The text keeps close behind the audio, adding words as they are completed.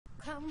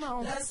Come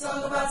on. Let's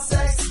talk about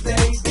sex,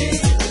 baby.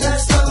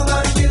 Let's talk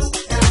about you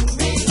and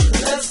me.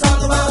 Let's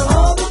talk about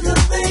all the good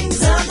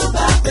things and the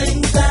bad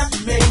things that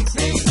make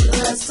me.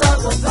 Let's talk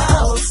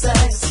about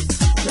sex.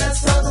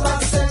 Let's talk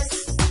about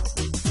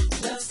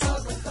sex. Let's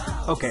talk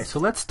about Okay, so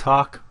let's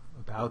talk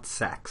about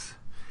sex.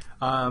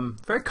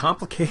 Very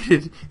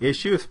complicated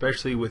issue,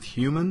 especially with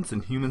humans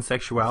and human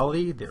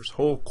sexuality. There's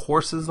whole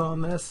courses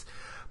on this,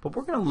 but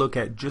we're going to look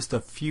at just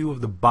a few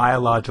of the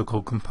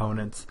biological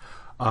components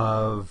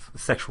of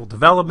sexual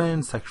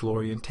development, sexual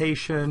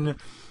orientation,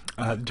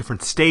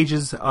 different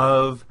stages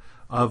of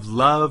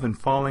love and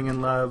falling in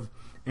love,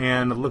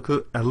 and look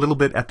a little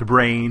bit at the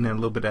brain and a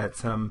little bit at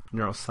some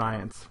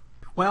neuroscience.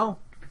 Well,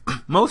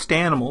 most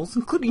animals,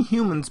 including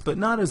humans, but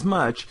not as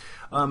much,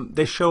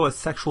 they show a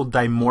sexual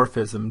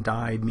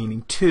dimorphism,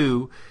 meaning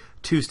two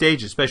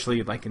stages,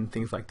 especially like in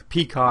things like the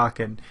peacock,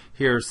 and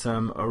here's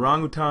some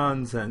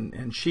orangutans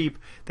and sheep.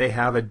 They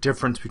have a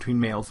difference between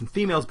males and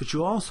females, but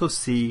you also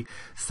see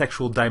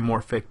sexual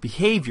dimorphic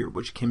behavior,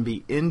 which can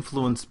be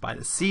influenced by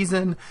the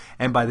season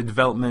and by the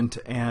development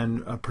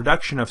and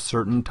production of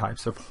certain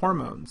types of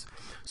hormones.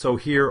 So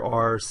here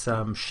are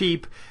some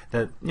sheep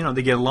that,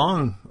 they get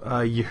along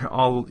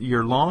all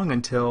year long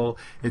until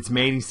it's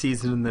mating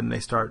season, and then they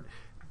start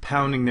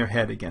pounding their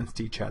head against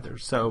each other.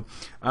 So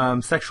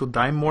sexual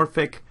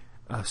dimorphic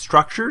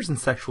structures and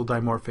sexual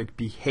dimorphic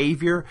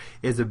behavior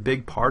is a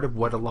big part of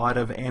what a lot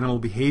of animal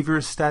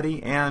behaviorists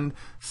study, and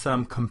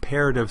some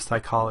comparative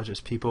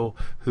psychologists, people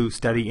who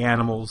study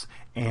animals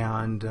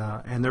and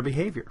their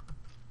behavior.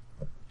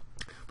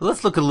 But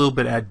let's look a little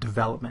bit at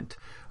development.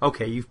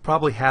 Okay, you've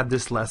probably had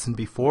this lesson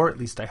before, at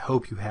least I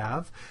hope you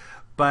have,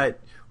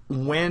 but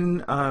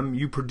when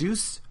you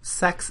produce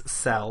sex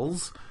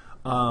cells,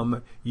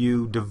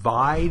 you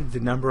divide the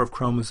number of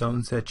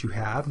chromosomes that you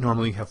have.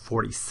 Normally you have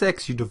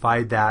 46. You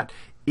divide that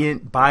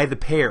by the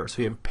pair.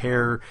 So you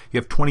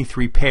have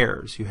 23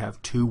 pairs. You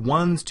have 2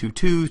 1s, 2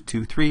 2s,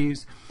 2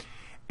 3s.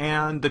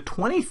 And the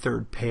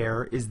 23rd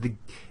pair is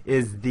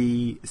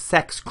the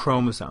sex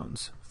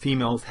chromosomes.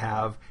 Females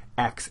have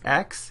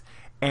XX,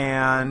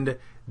 and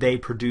they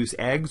produce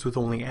eggs with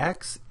only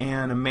X,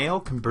 and a male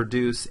can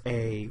produce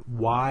a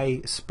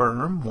Y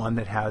sperm, one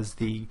that has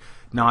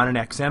not an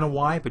X and a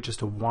Y, but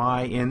just a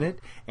Y in it,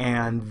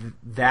 and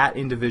that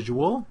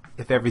individual,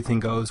 if everything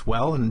goes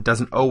well, and it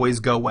doesn't always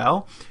go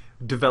well,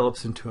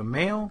 develops into a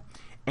male,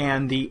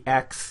 and the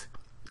X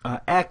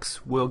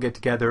will get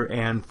together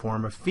and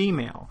form a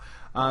female.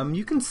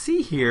 You can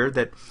see here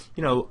that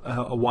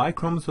a Y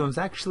chromosome is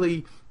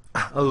actually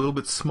a little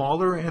bit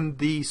smaller, and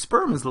the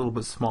sperm is a little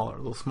bit smaller,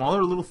 a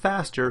little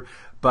faster,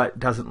 but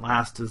doesn't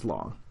last as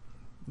long.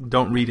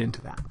 Don't read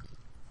into that.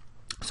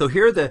 So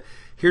here's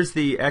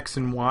the X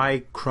and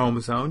Y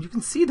chromosome. You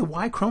can see the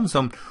Y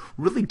chromosome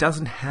really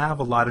doesn't have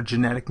a lot of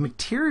genetic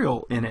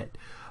material in it.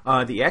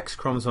 The X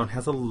chromosome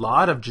has a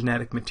lot of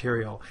genetic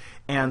material,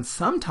 and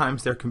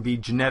sometimes there can be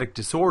genetic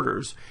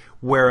disorders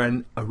where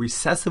a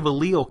recessive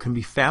allele can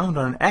be found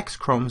on an X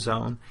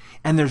chromosome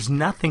and there's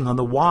nothing on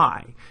the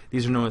Y.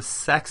 These are known as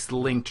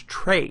sex-linked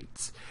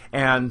traits,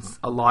 and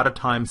a lot of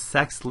times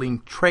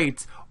sex-linked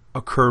traits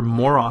occur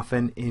more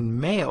often in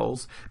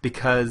males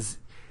because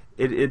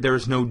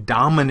there's no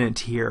dominant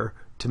here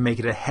to make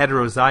it a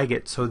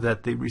heterozygote, so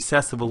that the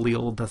recessive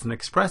allele doesn't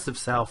express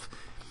itself.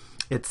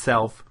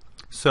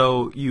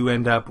 So you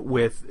end up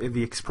with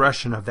the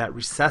expression of that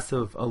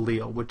recessive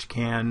allele, which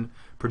can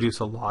produce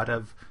a lot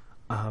of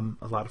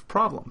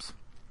problems.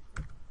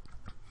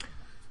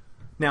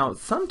 Now,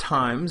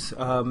 sometimes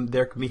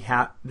there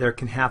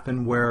can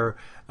happen where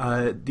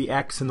the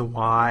X and the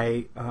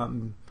Y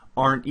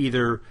aren't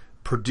either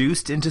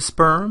produced into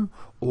sperm,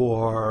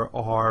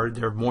 or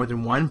there are more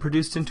than one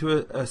produced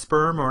into a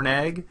sperm or an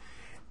egg,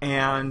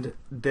 and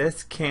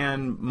this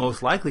can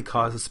most likely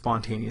cause a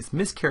spontaneous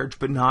miscarriage,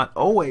 but not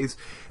always,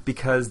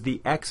 because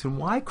the X and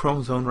Y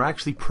chromosome are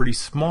actually pretty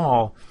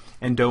small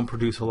and don't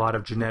produce a lot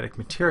of genetic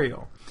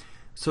material.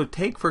 So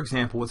take, for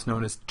example, what's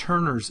known as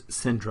Turner's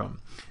syndrome.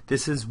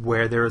 This is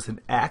where there is an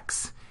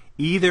X,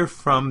 either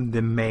from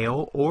the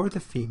male or the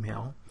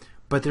female,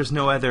 but there's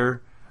no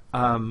other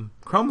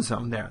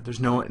chromosome there. There's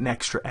an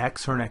extra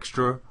X or an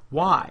extra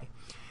Y.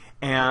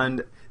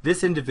 And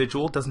this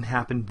individual doesn't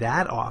happen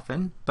that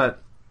often,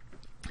 but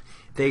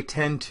they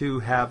tend to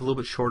have a little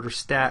bit shorter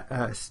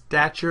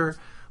stature, a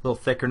little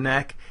thicker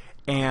neck,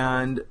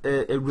 and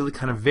it really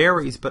kind of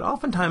varies, but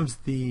oftentimes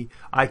the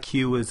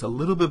IQ is a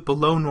little bit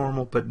below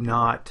normal, but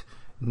not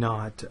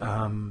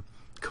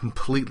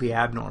completely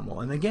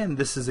abnormal. And again,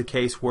 this is a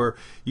case where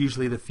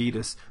usually the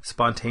fetus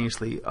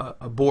spontaneously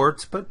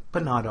aborts,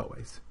 but not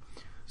always.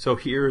 So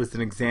here is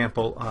an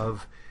example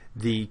of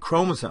the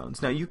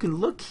chromosomes. Now you can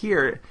look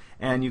here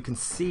and you can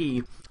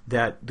see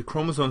that the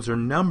chromosomes are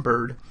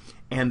numbered,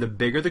 and the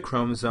bigger the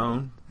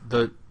chromosome,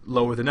 the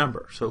lower the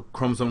number. So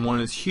chromosome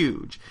 1 is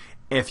huge.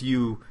 If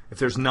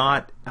there's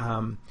not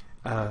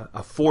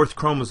a fourth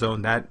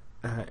chromosome, that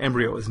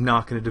embryo is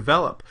not going to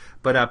develop.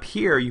 But up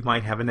here, you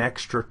might have an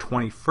extra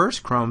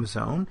 21st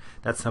chromosome.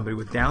 That's somebody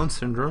with Down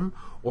syndrome,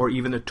 or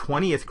even a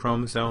 20th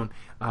chromosome.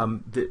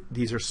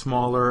 These are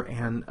smaller,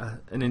 and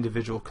an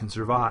individual can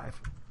survive.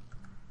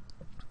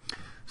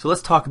 So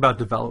let's talk about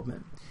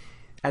development.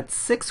 At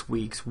 6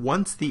 weeks,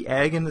 once the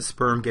egg and the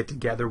sperm get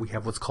together, we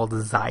have what's called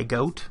a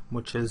zygote,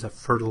 which is a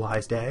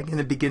fertilized egg, and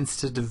it begins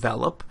to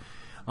develop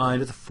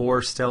into the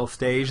 4-cell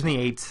stage and the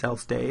 8-cell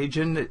stage,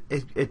 and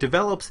it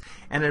develops.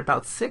 And at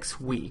about 6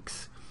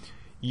 weeks,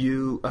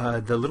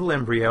 the little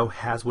embryo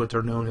has what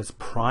are known as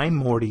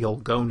primordial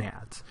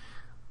gonads.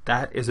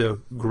 That is a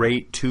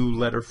great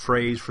 2-letter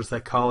phrase for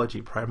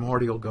psychology,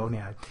 primordial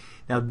gonad.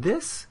 Now,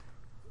 this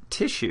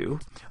tissue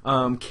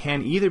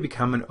can either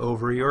become an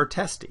ovary or a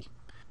testy.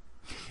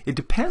 It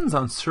depends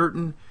on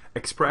certain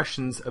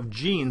expressions of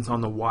genes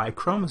on the Y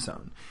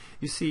chromosome.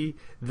 You see,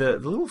 the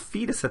little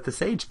fetus at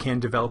this age can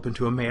develop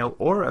into a male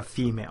or a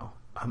female,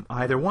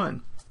 either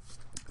one.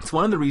 It's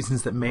one of the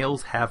reasons that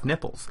males have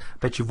nipples. I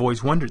bet you've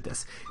always wondered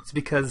this. It's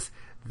because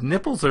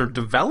nipples are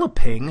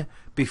developing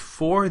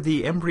before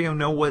the embryo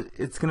know what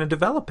it's going to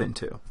develop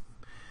into.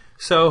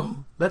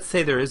 So let's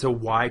say there is a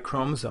Y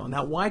chromosome.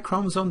 That Y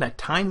chromosome, that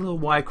tiny little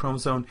Y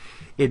chromosome,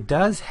 it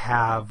does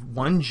have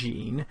one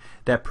gene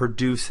that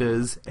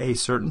produces a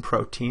certain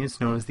protein.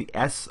 It's known as the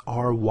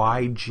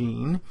SRY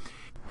gene.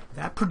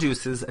 That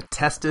produces a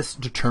testis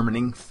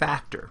determining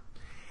factor.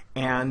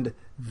 And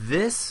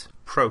this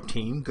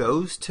protein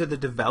goes to the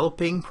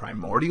developing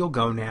primordial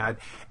gonad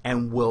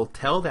and will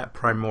tell that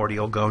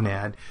primordial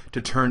gonad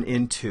to turn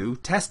into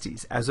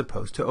testes as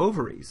opposed to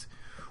ovaries.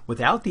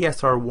 Without the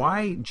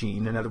SRY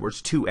gene, in other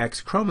words 2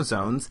 X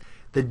chromosomes,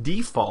 the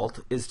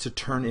default is to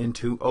turn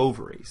into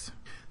ovaries.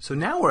 So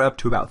now we're up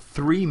to about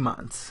 3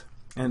 months.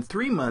 And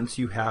 3 months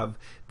you have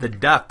the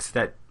ducts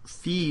that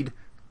feed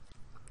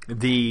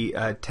the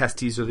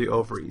testes or the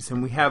ovaries.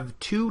 And we have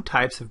 2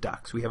 types of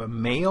ducts. We have a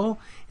male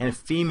and a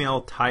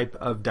female type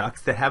of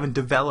ducts that haven't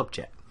developed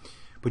yet.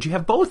 But you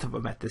have both of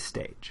them at this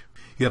stage.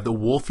 You have the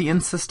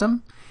Wolffian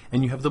system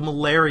and you have the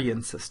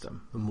Mullerian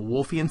system. The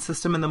Wolffian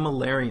system and the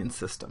Mullerian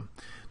system.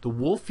 The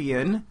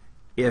Wolffian,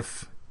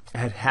 if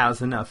it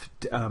has enough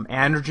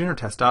androgen or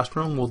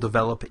testosterone, will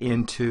develop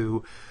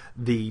into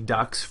the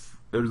ducts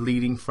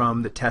leading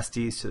from the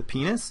testes to the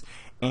penis.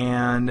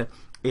 And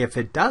if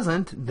it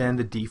doesn't, then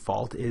the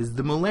default is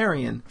the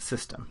Mullerian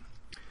system.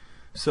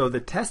 So the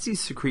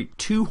testes secrete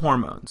 2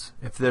 hormones.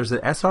 If there's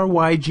an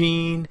SRY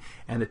gene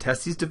and the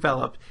testes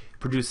develop, it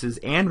produces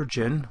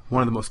androgen.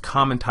 One of the most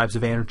common types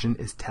of androgen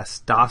is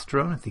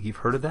testosterone. I think you've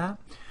heard of that.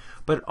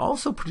 But it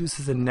also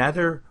produces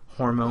another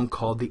hormone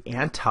called the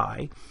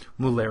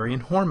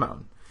anti-Mullerian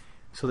hormone.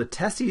 So the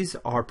testes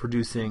are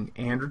producing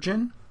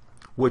androgen,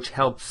 which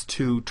helps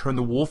to turn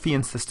the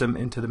Wolffian system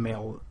into the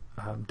male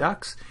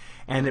ducts,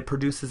 and it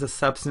produces a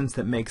substance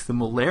that makes the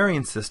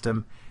Mullerian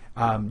system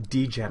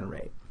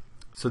degenerate.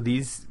 So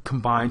these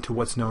combine to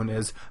what's known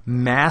as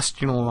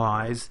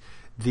masculinize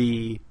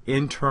the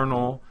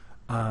internal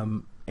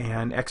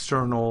and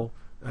external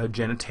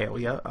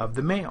genitalia of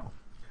the male.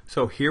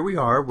 So here we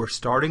are, we're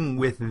starting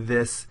with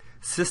this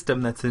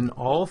system that's in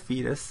all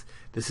fetus.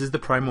 This is the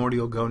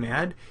primordial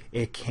gonad.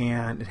 It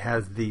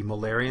has the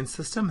Mullerian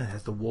system, it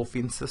has the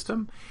Wolffian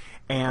system,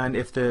 and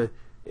if the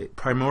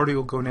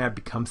primordial gonad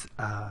becomes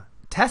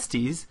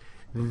testes,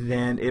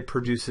 then it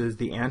produces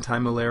the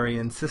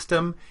anti-Mullerian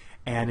system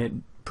and it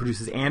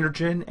produces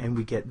androgen, and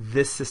we get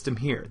this system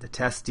here, the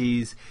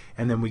testes,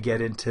 and then we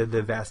get into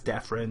the vas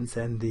deferens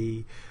and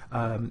the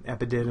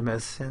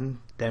epididymis, and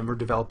then we're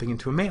developing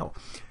into a male.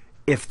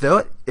 If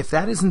that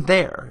isn't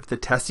there, if the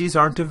testes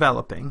aren't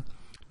developing,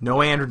 no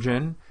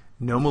androgen,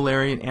 no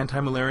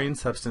anti-Mullerian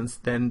substance,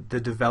 then the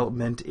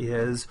development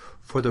is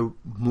for the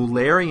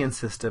Mullerian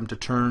system to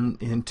turn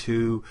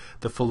into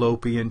the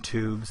fallopian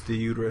tubes, the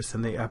uterus,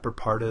 and the upper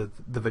part of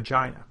the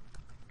vagina.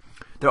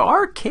 There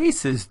are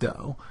cases,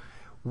 though,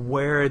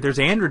 where there's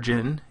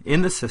androgen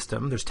in the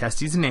system, there's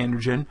testes and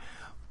androgen,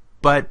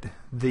 but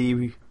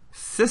the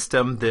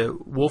system, the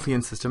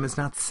Wolffian system, is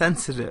not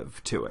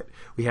sensitive to it.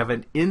 We have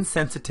an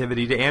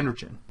insensitivity to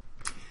androgen.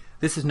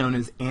 This is known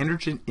as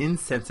androgen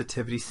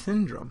insensitivity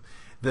syndrome.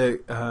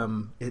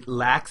 It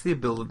lacks the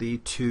ability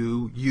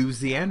to use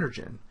the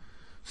androgen.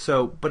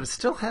 But it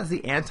still has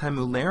the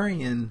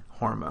anti-Mullerian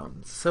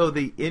hormones. So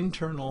the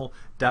internal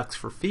ducts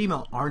for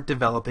female aren't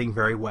developing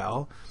very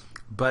well,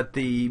 but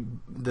the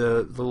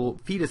little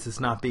fetus is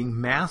not being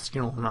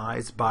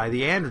masculinized by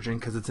the androgen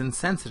because it's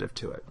insensitive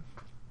to it.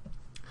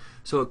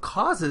 So it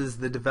causes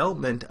the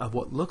development of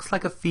what looks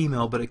like a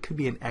female, but it could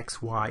be an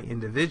XY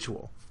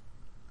individual.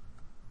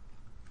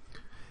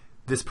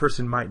 This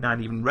person might not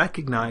even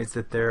recognize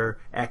that they're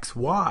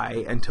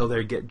XY until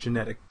they get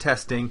genetic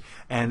testing,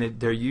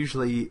 and they're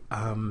usually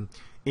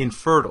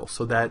infertile,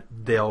 so that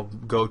they'll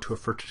go to a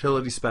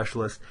fertility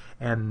specialist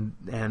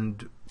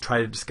and try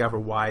to discover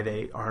why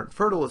they aren't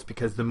fertile. It's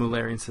because the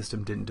Mullerian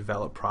system didn't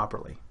develop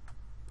properly.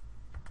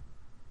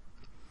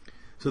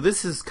 So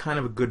this is kind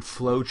of a good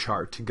flow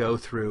chart to go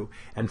through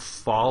and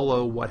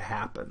follow what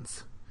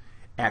happens.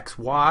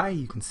 XY,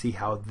 you can see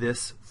how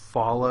this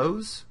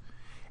follows,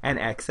 and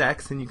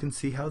XX, and you can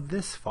see how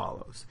this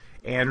follows.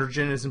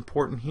 Androgen is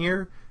important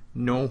here.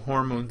 No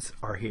hormones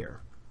are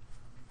here.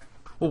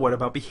 Well, what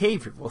about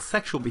behavior? Well,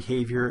 sexual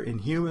behavior in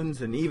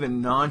humans and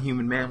even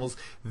non-human mammals,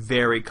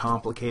 very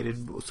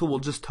complicated. So we'll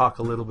just talk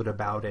a little bit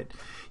about it.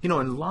 You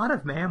know, in a lot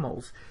of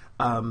mammals,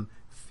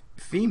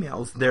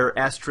 females, their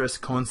estrus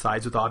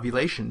coincides with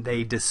ovulation.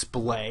 They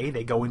display,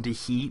 they go into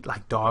heat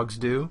like dogs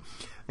do.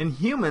 In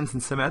humans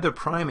and some other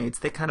primates,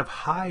 they kind of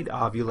hide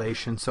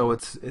ovulation, so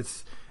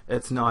it's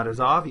not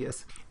as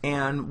obvious.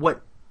 And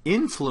what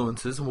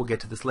influences, and we'll get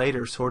to this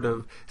later, sort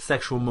of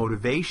sexual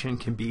motivation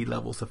can be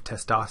levels of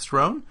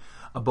testosterone,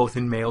 both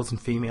in males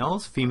and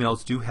females.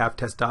 Females do have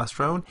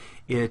testosterone.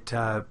 It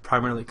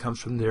primarily comes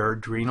from their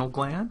adrenal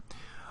gland.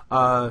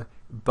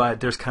 But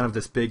there's kind of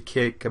this big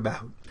kick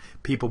about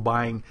people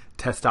buying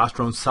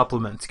testosterone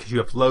supplements because you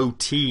have low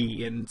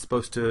T and it's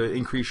supposed to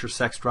increase your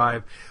sex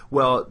drive.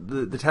 Well,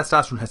 the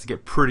testosterone has to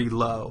get pretty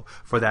low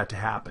for that to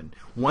happen.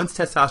 Once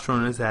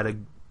testosterone is at a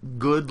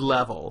good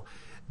level,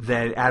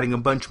 then adding a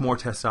bunch more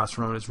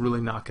testosterone is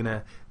really not going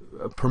to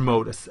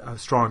promote a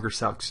stronger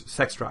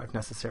sex drive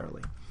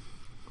necessarily.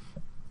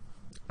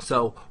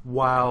 So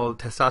while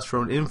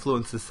testosterone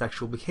influences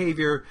sexual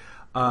behavior,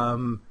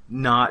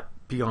 not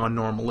beyond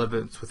normal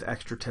limits with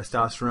extra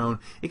testosterone,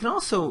 it can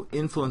also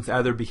influence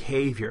other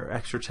behavior,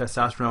 extra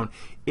testosterone.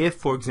 If,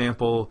 for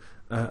example,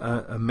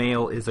 a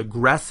male is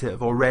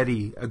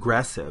already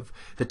aggressive,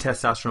 the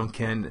testosterone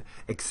can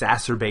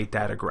exacerbate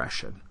that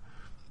aggression.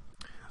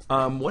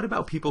 What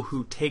about people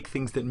who take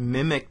things that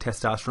mimic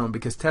testosterone?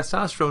 Because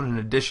testosterone, in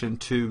addition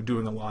to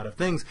doing a lot of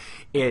things,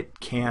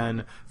 it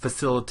can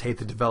facilitate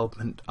the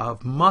development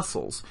of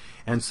muscles.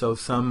 And so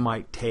some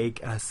might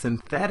take a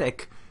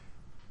synthetic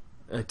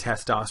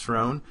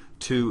testosterone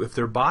if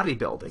they're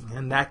bodybuilding,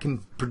 and that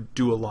can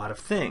do a lot of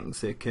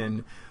things. It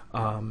can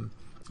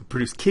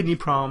produce kidney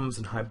problems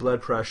and high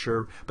blood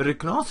pressure, but it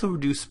can also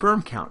reduce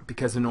sperm count,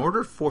 because in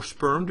order for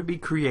sperm to be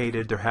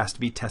created, there has to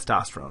be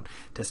testosterone.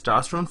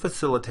 Testosterone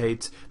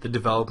facilitates the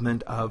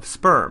development of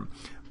sperm,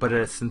 but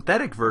a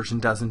synthetic version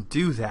doesn't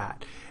do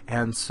that.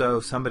 And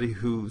so somebody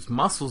whose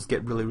muscles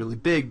get really, really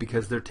big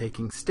because they're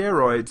taking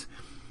steroids,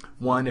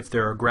 one, if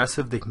they're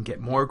aggressive, they can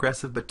get more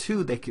aggressive, but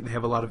two, they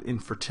have a lot of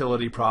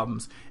infertility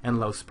problems and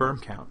low sperm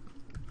count.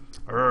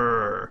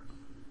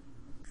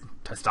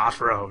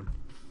 Testosterone.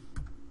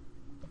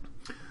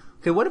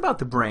 Okay, what about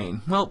the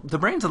brain? Well, the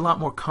brain's a lot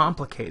more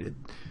complicated.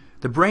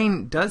 The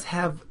brain does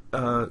have,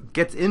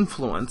 gets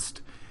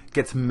influenced,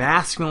 gets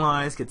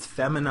masculinized, gets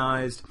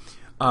feminized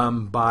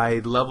by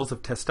levels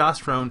of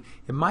testosterone.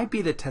 It might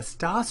be that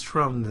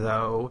testosterone,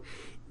 though,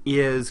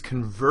 is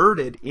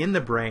converted in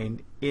the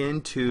brain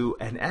into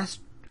an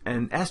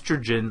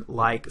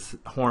estrogen-like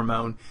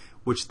hormone,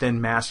 which then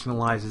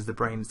masculinizes the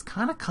brain. It's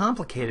kind of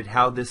complicated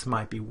how this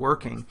might be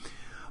working,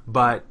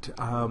 but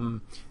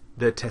the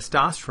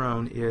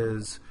testosterone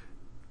is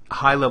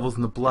high levels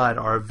in the blood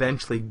are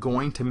eventually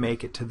going to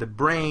make it to the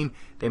brain.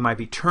 They might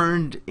be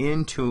turned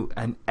into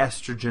an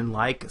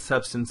estrogen-like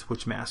substance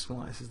which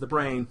masculinizes the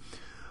brain.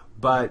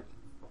 But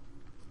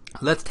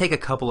let's take a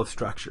couple of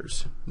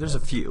structures. There's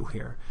a few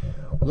here.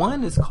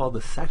 One is called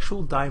the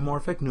sexual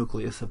dimorphic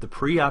nucleus of the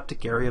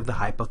preoptic area of the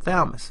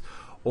hypothalamus,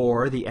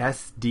 or the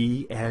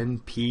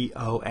SDNPOA.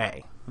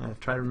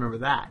 Try to remember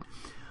that.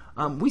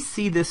 We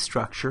see this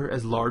structure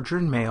as larger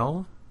in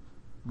male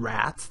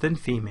rats than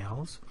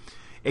females.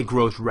 It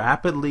grows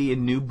rapidly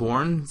in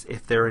newborns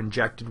if they're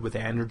injected with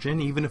androgen.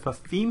 Even if a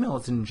female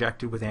is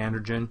injected with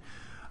androgen,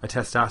 a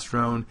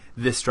testosterone,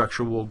 this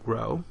structure will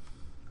grow.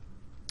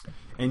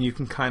 And you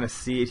can kind of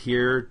see it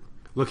here,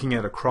 looking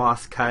at a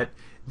cross-cut,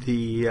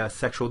 the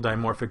sexual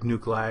dimorphic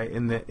nuclei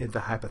in the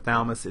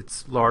hypothalamus.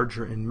 It's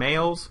larger in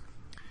males.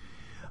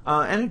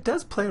 And it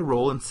does play a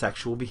role in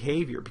sexual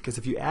behavior, because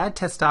if you add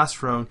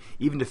testosterone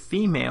even to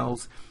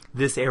females,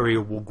 this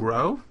area will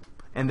grow,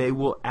 and they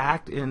will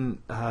act in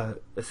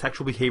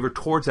sexual behavior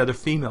towards other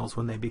females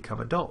when they become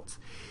adults.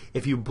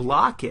 If you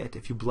block it,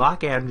 if you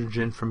block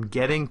androgen from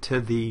getting to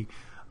the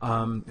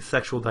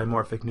sexual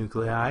dimorphic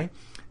nuclei,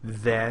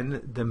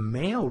 then the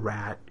male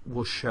rat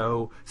will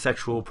show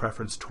sexual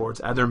preference towards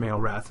other male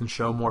rats and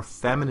show more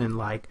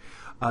feminine-like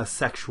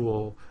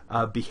sexual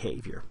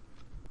behavior.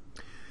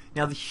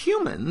 Now, the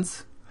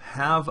humans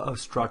have a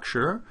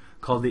structure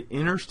called the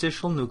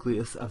interstitial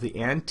nucleus of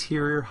the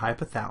anterior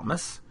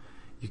hypothalamus.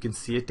 You can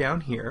see it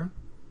down here.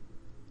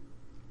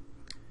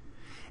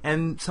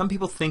 And some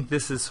people think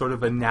this is sort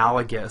of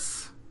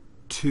analogous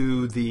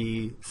to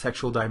the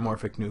sexual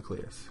dimorphic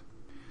nucleus.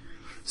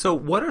 So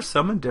what are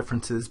some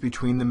differences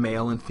between the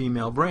male and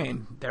female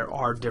brain? There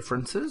are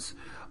differences.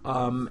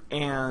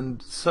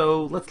 And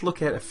so let's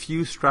look at a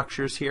few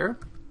structures here.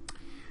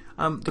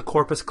 The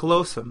corpus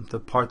callosum, the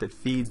part that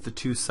feeds the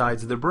two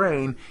sides of the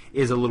brain,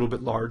 is a little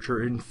bit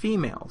larger in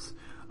females.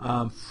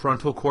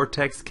 Frontal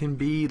cortex can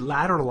be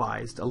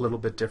lateralized a little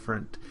bit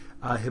different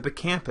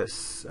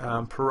hippocampus,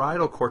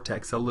 parietal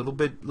cortex, a little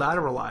bit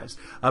lateralized.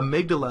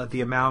 Amygdala,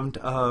 the amount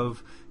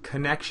of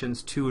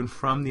connections to and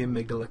from the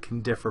amygdala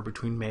can differ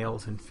between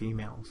males and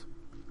females.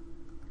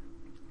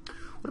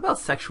 What about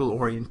sexual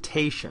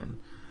orientation?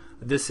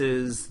 This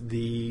is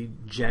the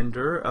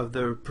gender of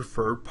the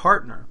preferred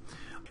partner.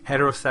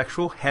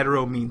 Heterosexual,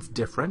 hetero means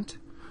different.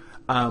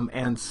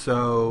 And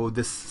so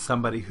this is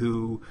somebody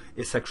who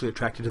is sexually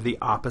attracted to the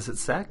opposite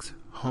sex.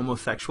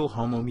 Homosexual,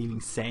 homo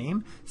meaning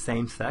same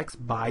sex,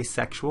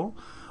 bisexual.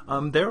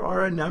 There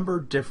are a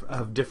number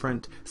of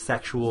different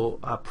sexual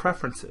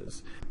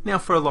preferences. Now,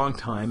 for a long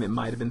time, it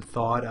might have been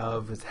thought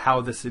of as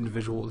how this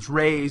individual was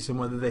raised and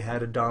whether they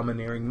had a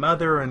domineering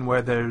mother and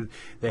whether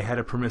they had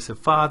a permissive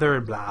father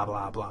and blah,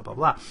 blah, blah, blah,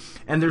 blah.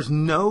 And there's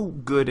no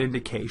good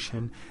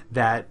indication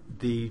that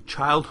the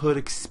childhood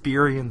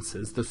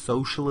experiences, the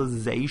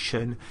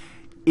socialization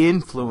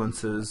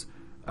influences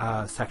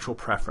sexual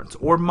preference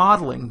or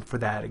modeling for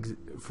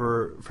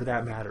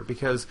that matter,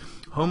 because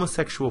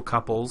homosexual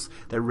couples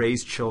that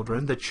raise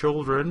children, the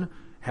children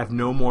have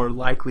no more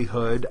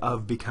likelihood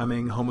of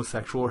becoming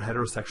homosexual or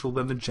heterosexual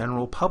than the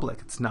general public.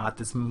 It's not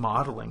this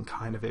modeling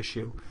kind of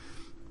issue.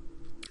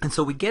 And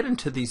so we get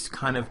into these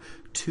kind of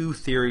two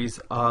theories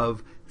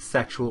of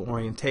sexual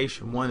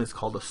orientation. One is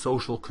called a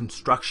social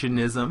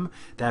constructionism.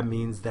 That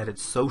means that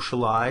it's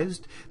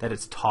socialized, that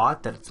it's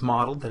taught, that it's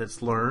modeled, that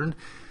it's learned.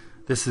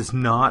 This is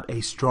not a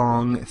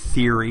strong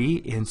theory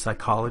in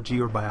psychology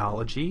or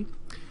biology.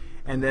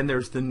 And then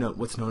there's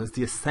what's known as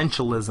the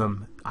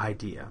essentialism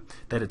idea,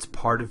 that it's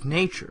part of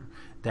nature,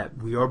 that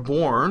we are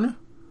born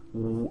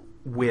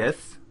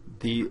with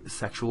the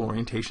sexual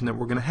orientation that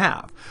we're going to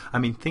have. I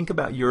mean, think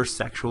about your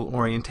sexual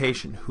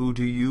orientation. Who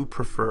do you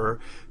prefer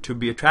to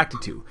be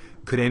attracted to?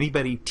 Could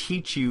anybody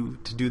teach you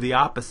to do the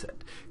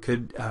opposite?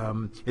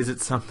 Is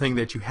it something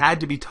that you had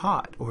to be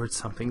taught, or it's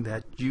something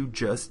that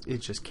it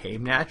just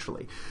came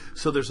naturally?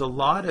 So there's a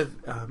lot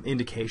of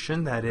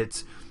indication that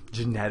it's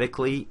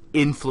genetically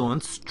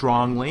influenced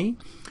strongly.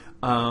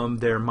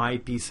 There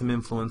might be some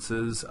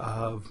influences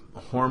of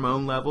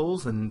hormone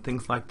levels and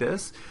things like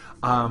this,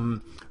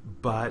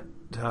 but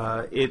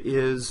it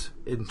is,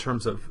 in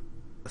terms of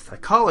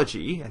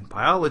psychology and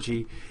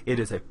biology, it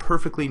is a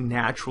perfectly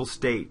natural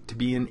state to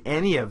be in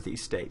any of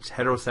these states: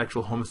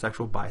 heterosexual,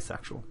 homosexual,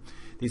 bisexual.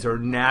 These are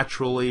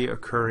naturally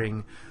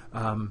occurring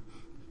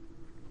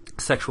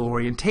sexual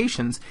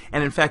orientations,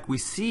 and in fact we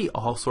see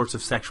all sorts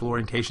of sexual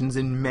orientations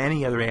in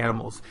many other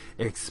animals,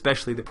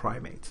 especially the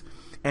primates.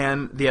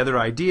 And the other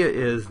idea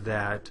is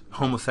that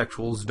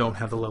homosexuals don't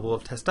have the level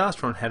of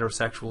testosterone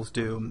heterosexuals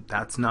do.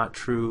 That's not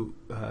true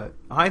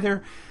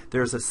either.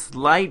 There's a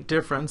slight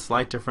difference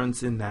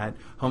in that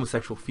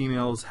homosexual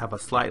females have a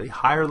slightly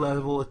higher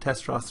level of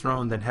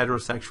testosterone than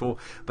heterosexual,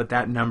 but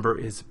that number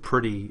is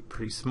pretty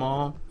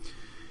small.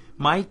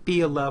 Might be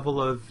a level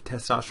of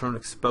testosterone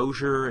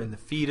exposure in the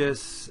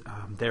fetus.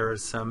 There are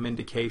some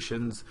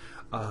indications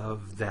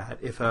of that.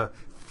 If a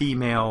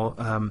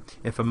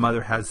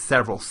mother has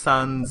several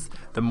sons,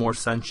 the more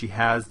sons she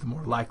has, the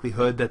more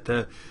likelihood that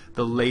the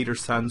later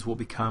sons will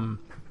become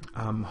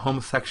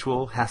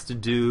homosexual. Has to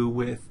do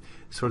with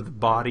sort of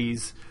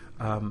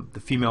the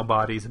female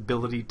body's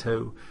ability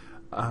to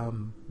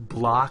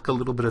block a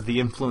little bit of the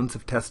influence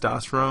of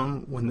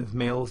testosterone when the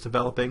male is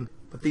developing.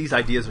 But these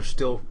ideas are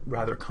still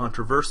rather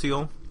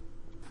controversial.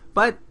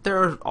 But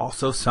there are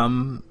also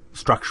some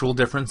structural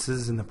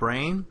differences in the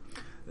brain.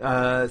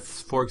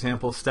 For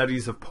example,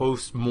 studies of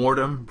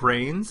post-mortem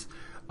brains,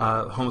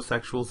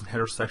 homosexuals and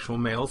heterosexual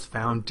males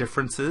found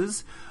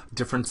differences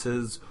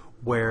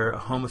where a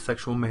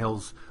homosexual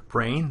male's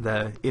brain,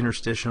 the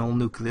interstitial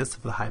nucleus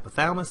of the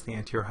hypothalamus, the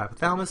anterior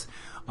hypothalamus,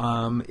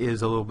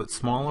 is a little bit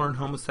smaller in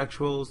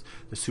homosexuals.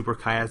 The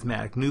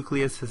suprachiasmatic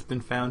nucleus has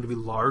been found to be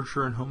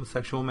larger in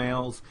homosexual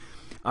males.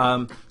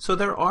 So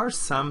there are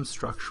some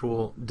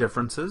structural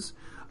differences.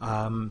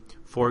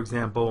 For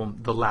example,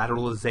 the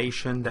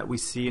lateralization that we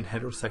see in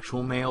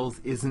heterosexual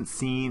males isn't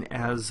seen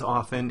as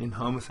often in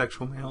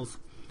homosexual males.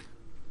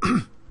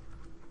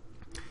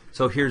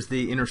 So here's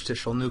the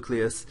interstitial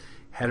nucleus,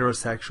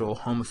 heterosexual,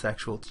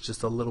 homosexual. It's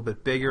just a little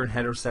bit bigger in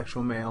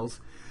heterosexual males.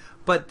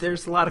 But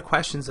there's a lot of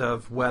questions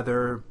of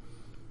whether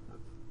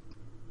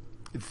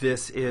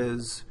this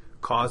is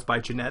caused by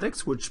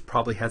genetics, which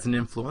probably has an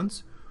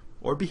influence,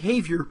 or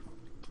behavior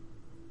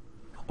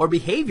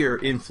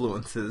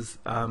influences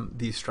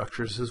these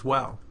structures as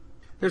well.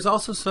 There's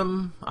also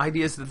some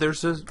ideas that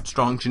there's a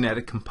strong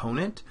genetic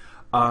component.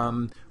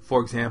 For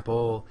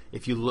example,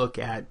 if you look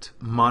at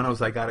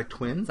monozygotic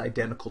twins,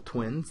 identical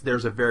twins,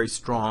 there's a very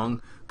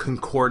strong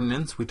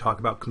concordance. We talk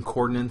about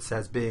concordance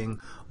as being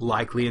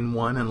likely in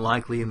one and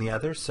likely in the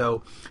other.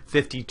 So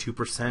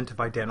 52% of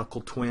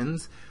identical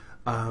twins,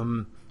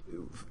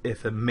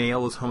 if a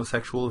male is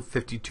homosexual,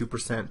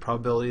 52%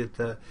 probability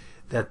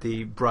that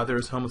the brother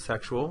is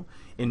homosexual.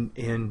 In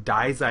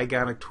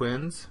dizygotic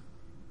twins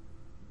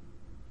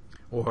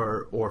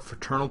or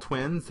fraternal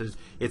twins,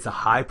 it's a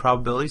high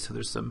probability, so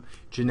there's some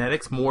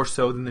genetics, more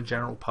so than the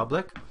general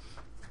public.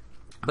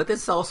 But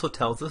this also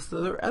tells us that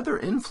there are other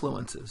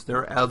influences.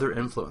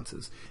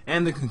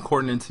 And the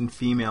concordance in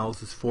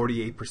females is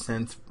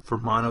 48% for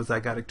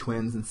monozygotic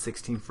twins and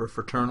 16% for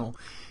fraternal.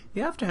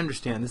 You have to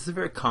understand this is a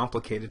very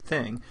complicated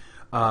thing,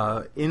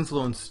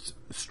 influenced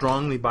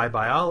strongly by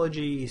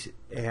biology,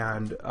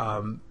 and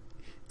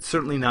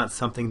certainly not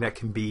something that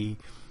can be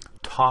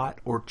taught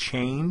or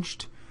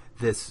changed.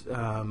 This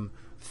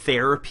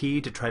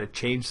therapy to try to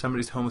change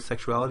somebody's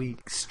homosexuality,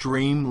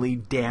 extremely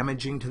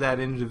damaging to that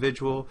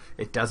individual.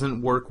 It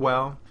doesn't work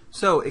well.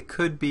 So it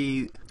could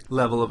be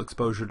level of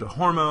exposure to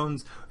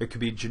hormones. It could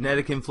be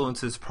genetic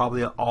influences,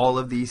 probably all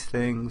of these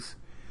things.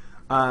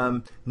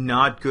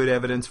 Not good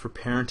evidence for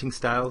parenting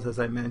styles, as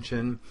I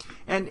mentioned.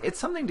 And it's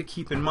something to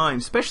keep in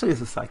mind, especially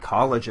as a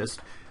psychologist,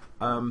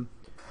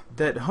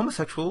 that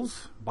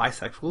homosexuals,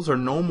 bisexuals, are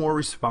no more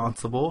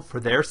responsible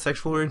for their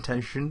sexual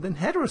orientation than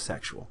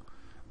heterosexual.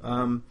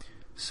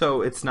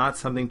 So it's not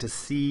something to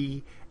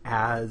see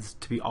as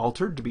to be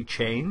altered, to be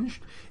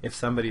changed. If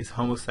somebody's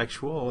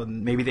homosexual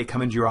and maybe they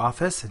come into your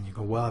office and you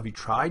go, well, have you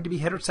tried to be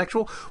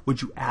heterosexual?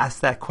 Would you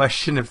ask that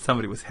question if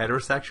somebody was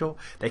heterosexual?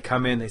 They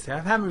come in, they say,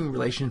 I'm having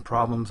relation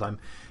problems, I'm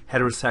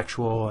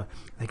heterosexual.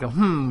 They go,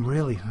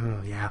 really?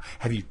 Yeah.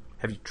 Have you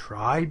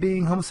tried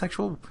being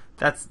homosexual?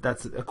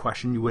 That's a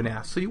question you wouldn't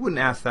ask. So you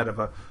wouldn't ask that of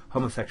a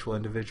homosexual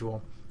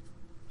individual.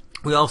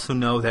 We also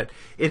know that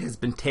it has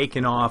been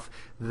taken off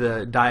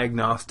the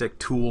diagnostic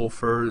tool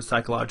for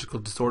psychological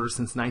disorders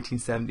since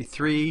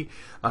 1973.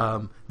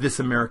 This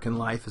American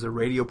Life is a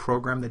radio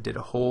program that did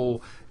a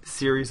whole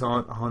series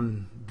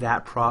on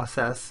that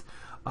process.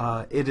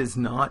 It is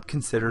not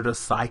considered a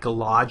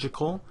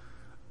psychological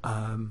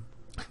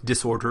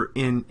disorder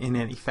in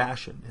any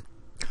fashion.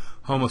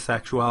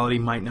 Homosexuality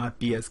might not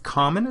be as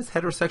common as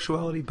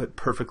heterosexuality, but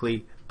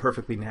perfectly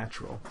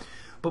natural.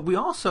 But we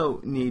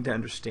also need to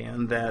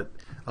understand that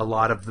a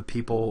lot of the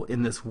people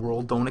in this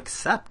world don't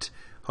accept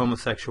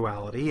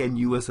homosexuality, and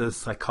you as a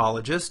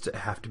psychologist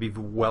have to be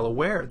well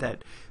aware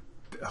that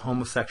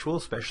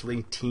homosexuals,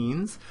 especially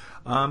teens,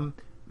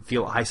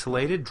 feel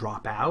isolated,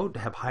 drop out,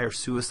 have higher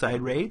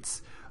suicide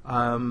rates.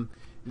 And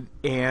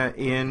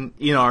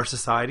in our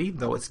society,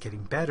 though it's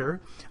getting better,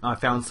 I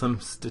found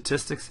some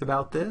statistics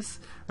about this.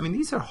 I mean,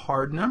 these are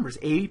hard numbers.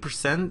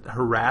 80%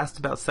 harassed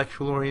about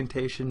sexual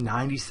orientation.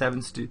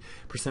 97%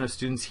 of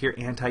students hear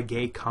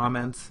anti-gay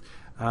comments.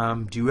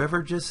 Do you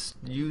ever just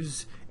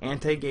use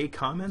anti-gay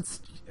comments?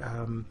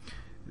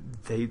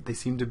 They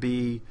seem to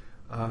be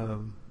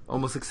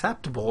almost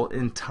acceptable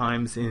in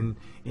times in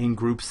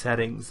group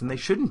settings, and they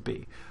shouldn't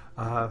be.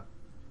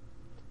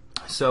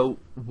 So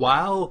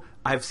while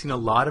I've seen a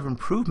lot of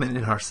improvement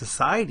in our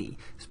society,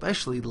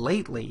 especially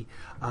lately,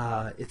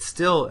 it's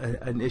still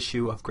an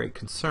issue of great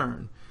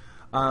concern.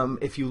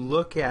 If you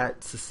look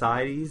at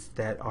societies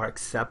that are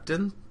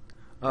acceptant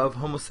of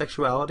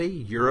homosexuality,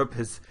 Europe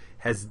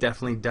has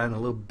definitely done a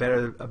little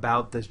better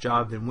about this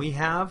job than we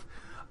have,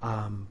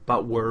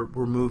 but we're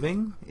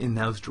moving in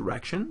those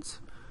directions,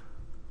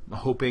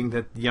 hoping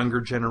that the younger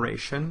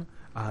generation,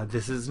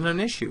 this isn't an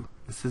issue.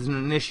 This isn't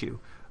an issue.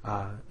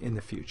 In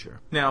the future.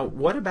 Now,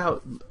 what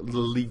about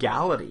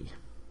legality?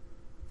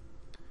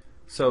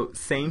 So,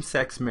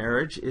 same-sex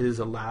marriage is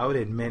allowed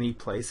in many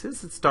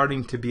places. It's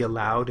starting to be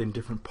allowed in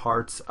different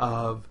parts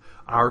of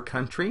our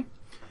country.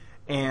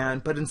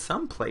 But in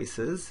some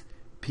places,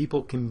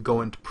 people can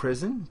go into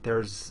prison.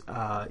 There's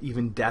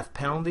even death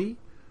penalty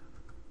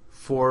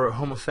for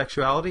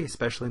homosexuality,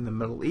 especially in the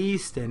Middle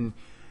East and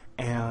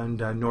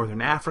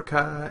Northern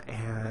Africa.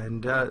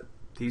 And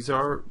these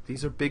are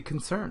big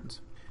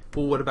concerns.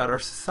 Well, what about our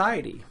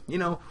society? You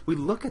know, we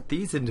look at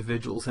these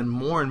individuals and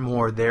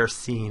more they're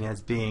seen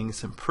as being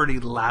some pretty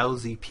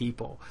lousy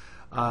people,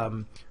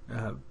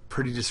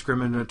 pretty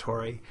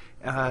discriminatory,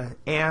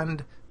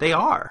 and they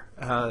are.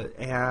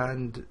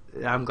 And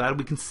I'm glad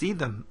we can see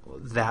them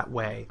that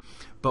way.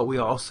 But we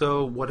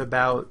also, what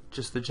about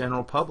just the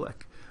general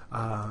public?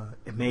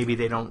 Maybe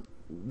they don't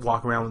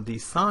walk around with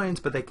these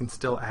signs, but they can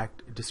still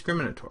act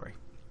discriminatory.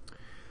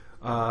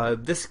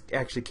 This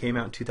actually came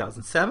out in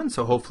 2007,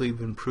 so hopefully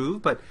we've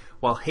improved. But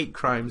while hate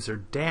crimes are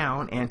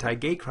down,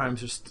 anti-gay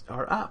crimes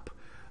are up.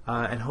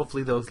 And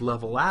hopefully those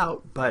level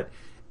out. But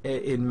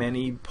in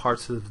many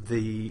parts of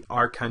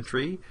our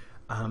country,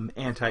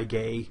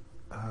 anti-gay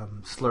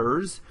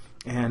slurs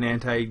and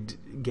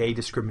anti-gay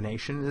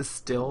discrimination is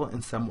still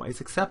in some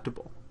ways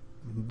acceptable.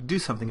 Do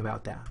something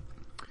about that.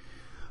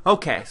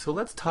 Okay, so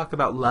let's talk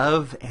about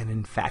love and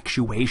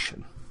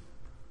infatuation.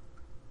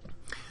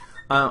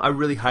 I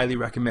really highly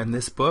recommend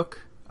this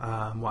book,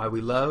 Why We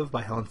Love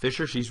by Helen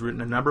Fisher. She's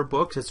written a number of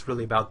books. It's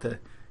really about the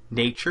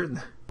nature and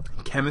the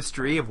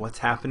chemistry of what's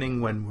happening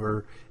when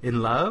we're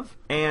in love.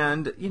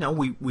 And, you know,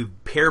 we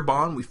pair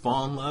bond, we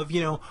fall in love.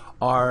 You know,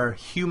 our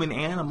human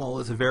animal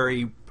is a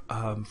very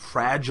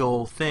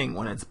fragile thing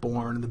when it's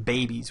born. The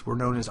babies, we're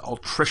known as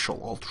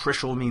altricial.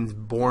 Altricial means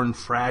born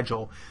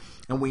fragile.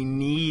 And we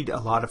need a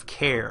lot of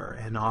care,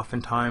 and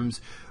oftentimes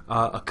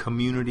a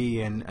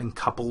community and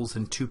couples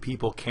and two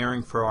people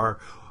caring for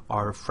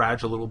our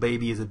fragile little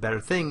baby is a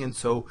better thing, and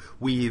so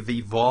we've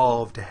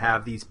evolved to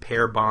have these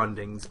pair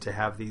bondings, to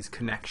have these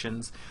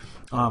connections,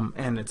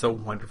 and it's a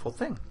wonderful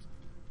thing.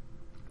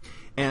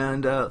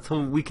 And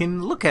so we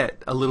can look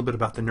at a little bit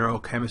about the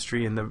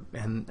neurochemistry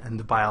and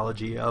the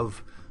biology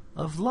of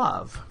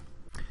love.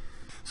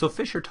 So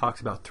Fisher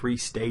talks about 3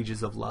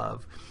 stages of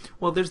love.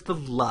 Well, there's the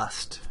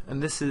lust,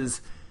 and this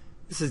is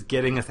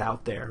getting us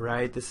out there,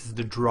 right? This is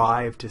the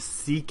drive to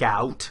seek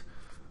out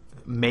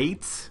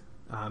mates,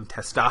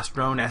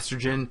 testosterone,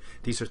 estrogen.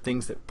 These are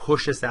things that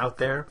push us out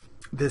there.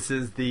 This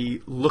is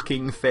the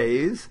looking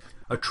phase.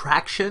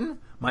 Attraction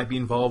might be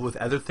involved with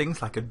other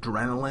things like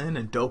adrenaline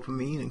and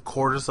dopamine and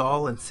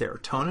cortisol and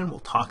serotonin. We'll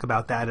talk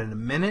about that in a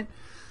minute.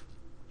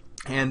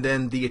 And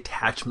then the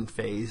attachment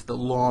phase, the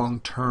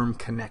long-term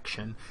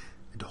connection.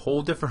 A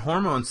whole different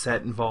hormone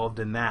set involved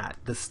in that,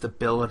 the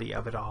stability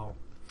of it all.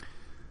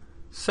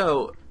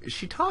 So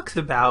she talks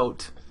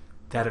about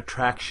that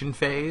attraction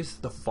phase,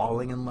 the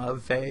falling in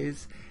love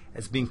phase,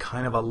 as being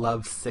kind of a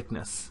love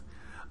sickness.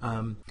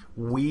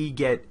 We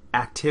get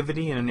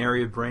activity in an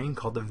area of brain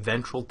called the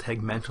ventral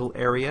tegmental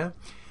area,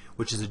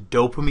 which is a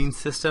dopamine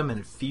system, and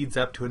it feeds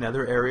up to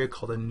another area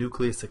called the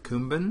nucleus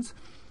accumbens.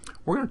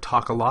 We're going to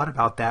talk a lot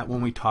about that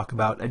when we talk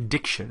about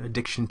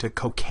addiction to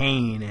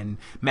cocaine and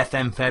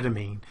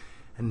methamphetamine.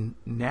 And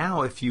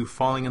now if you're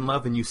falling in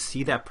love and you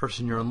see that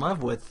person you're in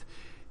love with,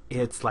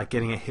 it's like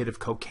getting a hit of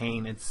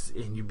cocaine.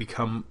 And you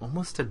become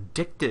almost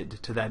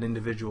addicted to that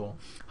individual.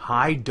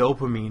 High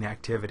dopamine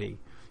activity.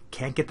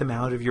 Can't get them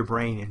out of your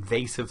brain.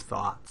 Invasive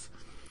thoughts.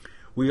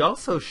 We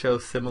also show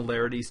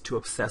similarities to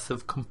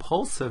obsessive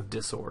compulsive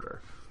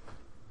disorder.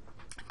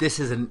 This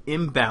is an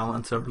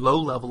imbalance or low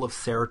level of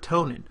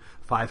serotonin.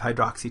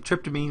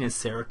 5-hydroxytryptamine is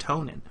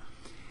serotonin.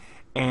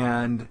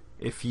 And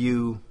if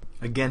you,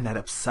 again, that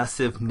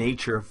obsessive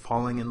nature of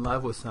falling in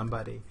love with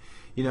somebody,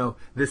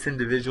 this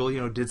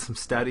individual, did some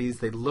studies.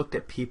 They looked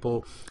at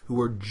people who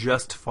were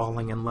just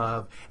falling in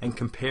love and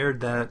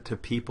compared that to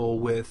people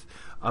with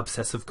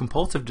obsessive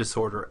compulsive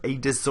disorder, a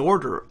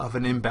disorder of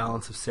an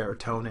imbalance of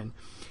serotonin,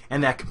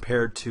 and that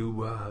compared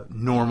to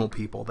normal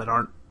people that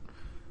aren't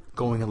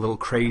going a little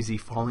crazy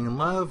falling in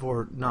love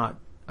or not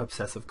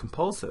obsessive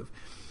compulsive.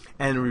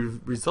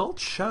 And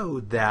results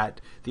showed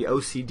that the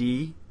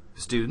OCD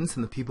students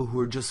and the people who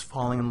were just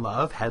falling in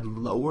love had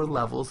lower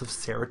levels of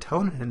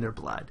serotonin in their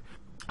blood.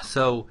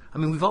 So,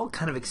 we've all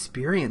kind of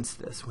experienced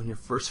this when you're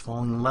first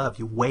falling in love.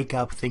 You wake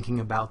up thinking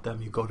about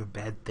them. You go to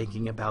bed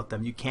thinking about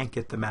them. You can't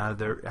get them out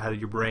of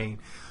your brain.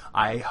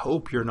 I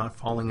hope you're not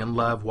falling in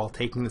love while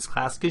taking this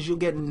class, because you'll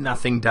get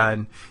nothing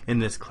done in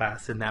this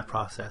class, in that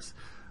process.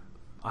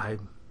 I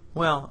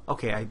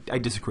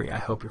disagree. I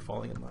hope you're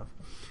falling in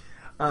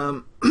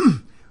love.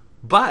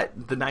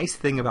 But the nice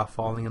thing about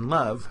falling in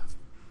love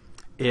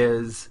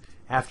is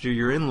after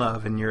you're in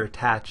love and you're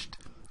attached,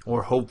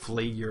 or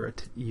hopefully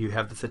you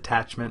have this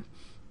attachment,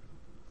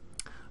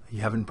 you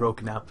haven't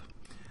broken up,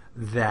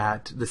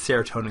 that the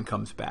serotonin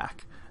comes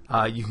back.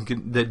 You can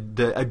get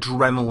the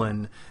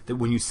adrenaline, that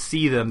when you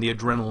see them, the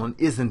adrenaline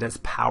isn't as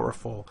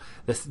powerful.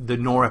 The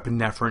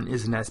norepinephrine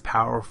isn't as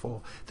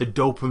powerful. The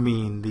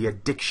dopamine, the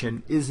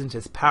addiction, isn't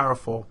as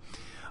powerful,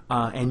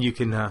 and you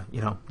can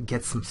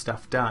get some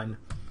stuff done.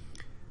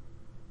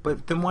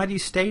 But then why do you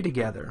stay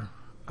together?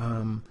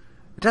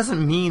 It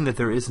doesn't mean that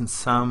there isn't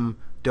some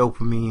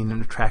dopamine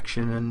and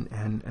attraction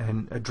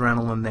and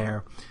adrenaline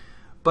there,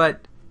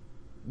 but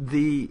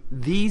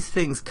these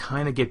things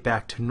kind of get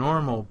back to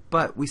normal,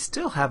 but we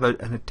still have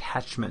an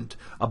attachment,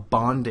 a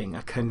bonding,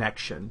 a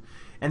connection,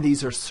 and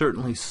these are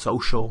certainly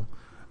social,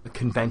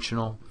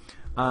 conventional,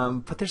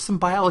 but there's some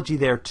biology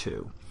there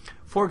too.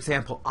 For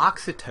example,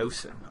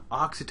 oxytocin.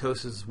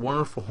 Oxytocin is a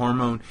wonderful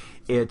hormone.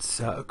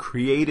 It's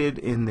created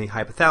in the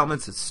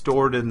hypothalamus. It's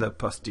stored in the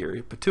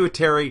posterior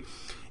pituitary.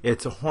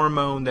 It's a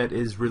hormone that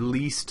is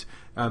released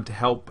to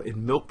help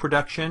in milk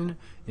production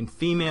in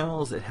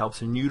females. It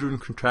helps in uterine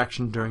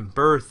contraction during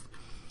birth.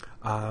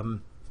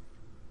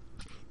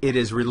 It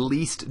is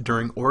released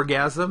during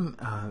orgasm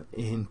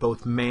in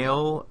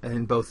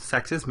both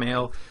sexes,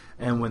 male,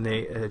 and when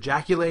they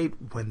ejaculate,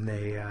 when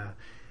they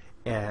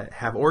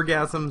have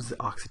orgasms,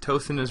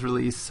 oxytocin is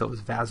released. So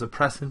is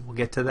vasopressin. We'll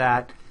get to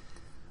that.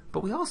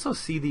 But we also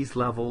see these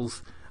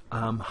levels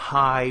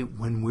high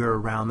when we're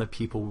around the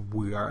people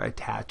we are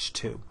attached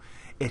to.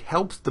 It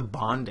helps the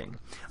bonding.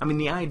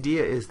 The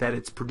idea is that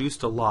it's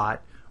produced a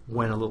lot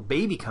when a little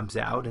baby comes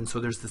out, and so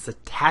there's this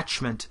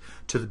attachment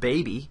to the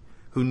baby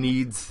who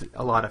needs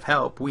a lot of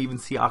help. We even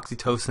see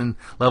oxytocin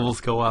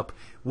levels go up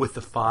with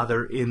the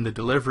father in the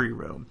delivery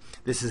room.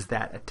 This is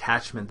that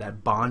attachment,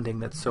 that bonding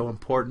that's so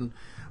important,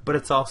 but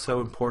it's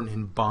also important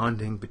in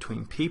bonding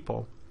between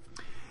people.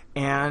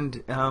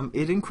 And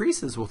it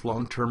increases with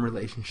long-term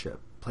relationship,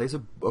 plays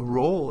a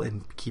role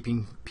in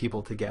keeping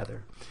people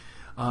together.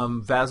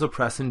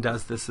 Vasopressin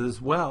does this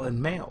as well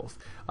in males.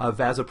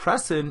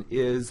 Vasopressin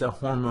is a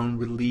hormone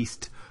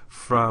released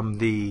from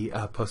the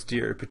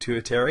posterior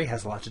pituitary. It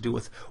has a lot to do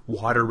with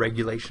water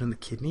regulation in the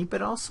kidney,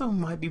 but also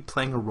might be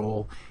playing a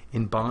role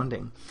in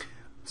bonding.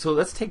 So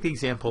let's take the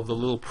example of the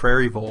little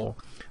prairie vole.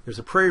 There's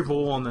a prairie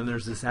vole, and then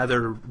there's this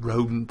other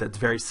rodent that's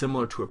very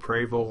similar to a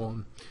prairie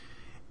vole.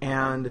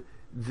 And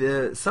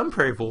some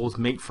prairie voles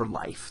mate for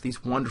life.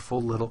 These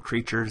wonderful little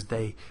creatures,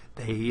 they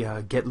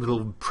get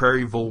little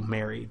prairie vole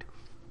married.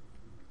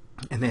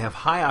 And they have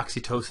high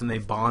oxytocin, they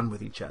bond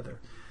with each other.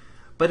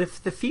 But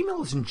if the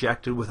female is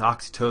injected with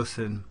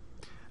oxytocin,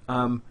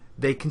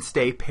 they can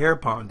stay pair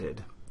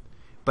bonded.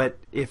 But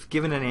if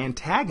given an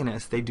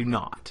antagonist, they do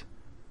not.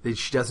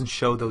 She doesn't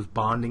show those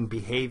bonding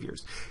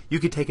behaviors. You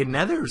could take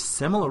another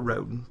similar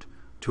rodent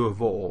to a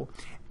vole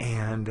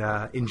and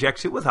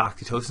inject it with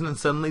oxytocin, and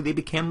suddenly they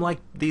become like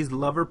these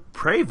lover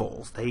prey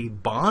voles. They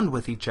bond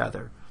with each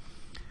other.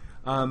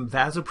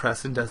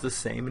 Vasopressin does the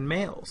same in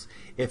males.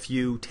 If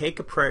you take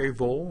a prairie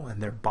vole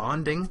and they're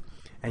bonding,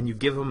 and you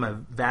give them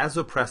a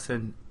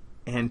vasopressin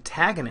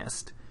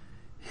antagonist,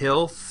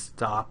 he'll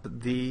stop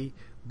the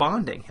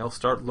bonding. He'll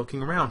start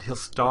looking around. He'll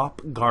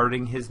stop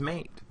guarding his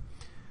mate.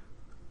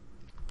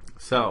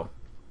 So,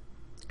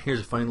 here's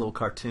a funny little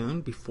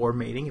cartoon. Before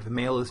mating, if a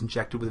male is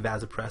injected with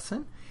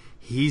vasopressin,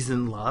 he's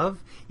in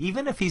love,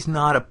 even if he's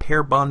not a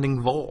pair bonding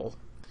vole.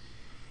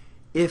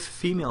 If a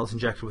female is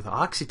injected with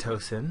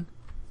oxytocin,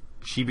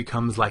 she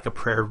becomes like a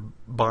pair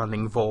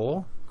bonding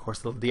vole. Of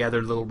course, the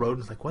other little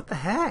rodent's like, what the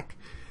heck?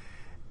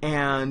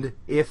 And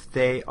if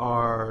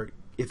a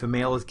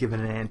male is given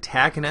an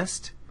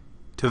antagonist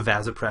to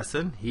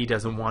vasopressin, he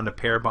doesn't want a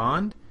pair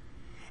bond.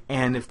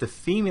 And if the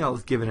female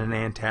is given an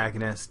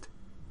antagonist,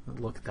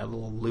 look at that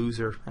little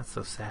loser, that's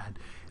so sad,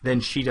 then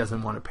she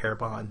doesn't want a pair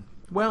bond.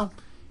 Well,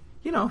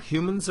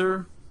 humans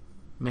are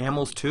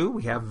mammals too.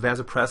 We have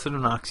vasopressin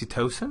and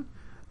oxytocin.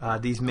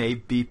 These may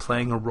be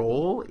playing a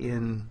role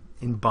in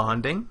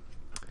bonding.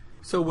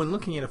 So when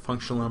looking at a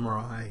functional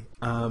MRI,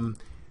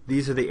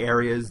 these are the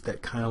areas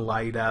that kind of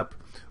light up.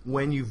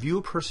 When you view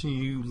a person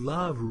you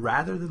love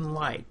rather than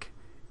like,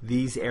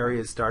 these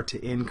areas start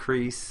to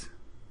increase,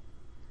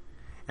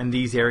 and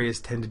these areas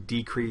tend to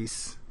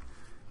decrease.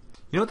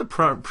 You know what the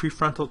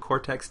prefrontal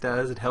cortex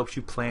does? It helps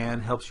you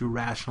plan, helps you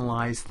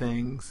rationalize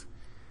things.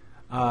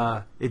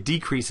 It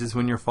decreases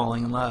when you're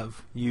falling in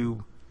love.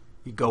 You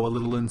go a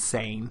little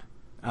insane.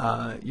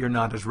 You're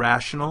not as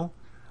rational,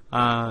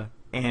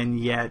 and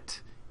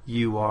yet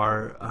you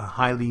are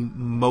highly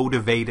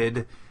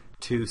motivated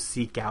to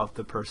seek out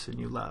the person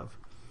you love.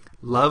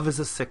 Love is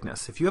a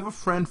sickness. If you have a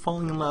friend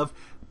falling in love,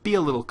 be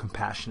a little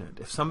compassionate.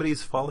 If somebody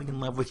is falling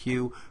in love with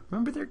you,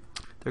 remember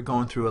they're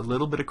going through a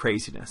little bit of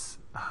craziness.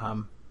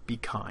 Be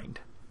kind.